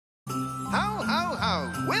Ho, ho, ho!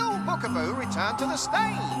 Will Bookaboo return to the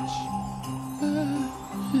stage?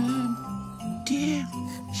 Dear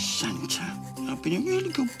Santa, I've been a really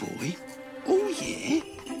good boy. Oh, yeah?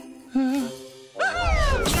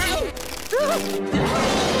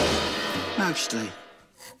 Mostly.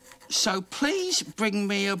 So please bring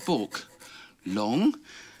me a book. Long,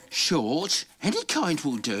 short, any kind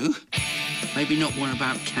will do. Maybe not one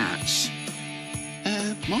about cats.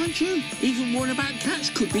 Mind you, even one about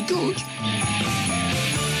cats could be good.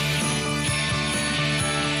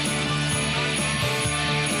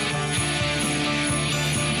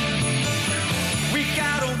 We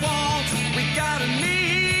got a want, we got a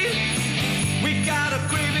need, we got a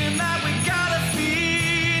craving that we gotta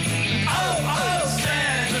feed. Oh, oh,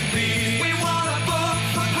 Santa, please, we want a book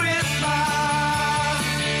for Christmas.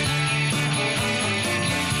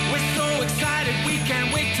 We're so excited we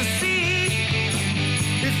can't wait to see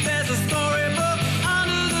if there's a storybook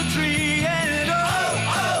under the tree. And oh,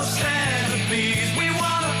 oh, Santa, please, we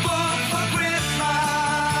want a book for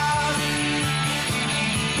Christmas.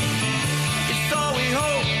 It's all we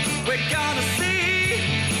hope we're gonna see.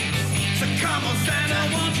 So come on,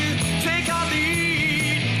 Santa, won't you take our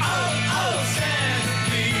lead? Oh, oh, Santa,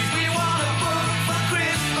 please, we want a book for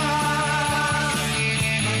Christmas.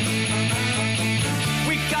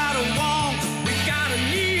 We got a want, we got a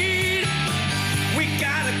need, we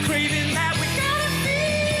got a craving that we gotta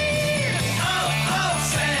feed. Oh, oh,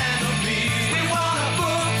 Santa, please, we want a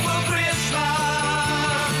book for Christmas.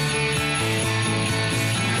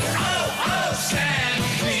 Oh, oh, Santa,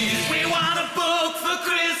 please, we want a book for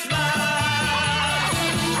Christmas.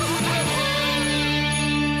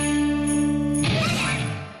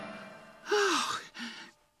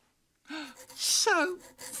 So,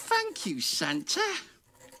 thank you, Santa.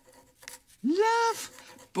 Love,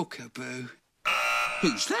 Bookaboo.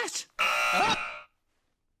 Who's that?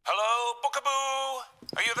 Hello, Bookaboo?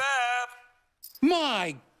 Are you there?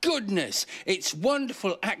 My goodness, it's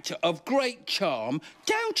wonderful actor of great charm,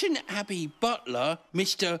 Downton Abbey butler,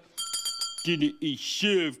 Mr. Dinner is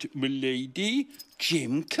served, m'lady,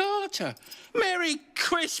 Jim Carter. Merry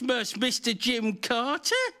Christmas, Mr. Jim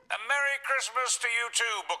Carter. A Merry Christmas to you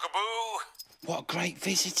too, Bookaboo. What a great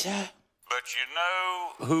visitor. But you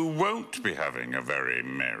know who won't be having a very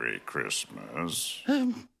Merry Christmas?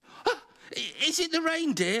 Is it the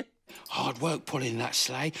reindeer? Hard work pulling that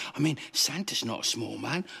sleigh. I mean, Santa's not a small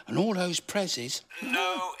man, and all those prezzies.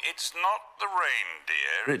 No, it's not the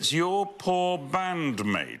reindeer. It's your poor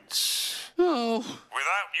bandmates. Oh.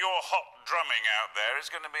 Without your hot drumming out there, it's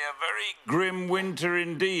going to be a very grim winter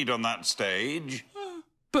indeed on that stage.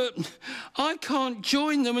 But I can't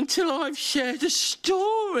join them until I've shared a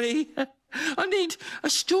story. I need a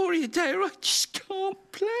story a day or I just can't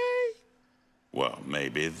play. Well,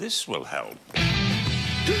 maybe this will help.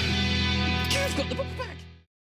 You've got the book back.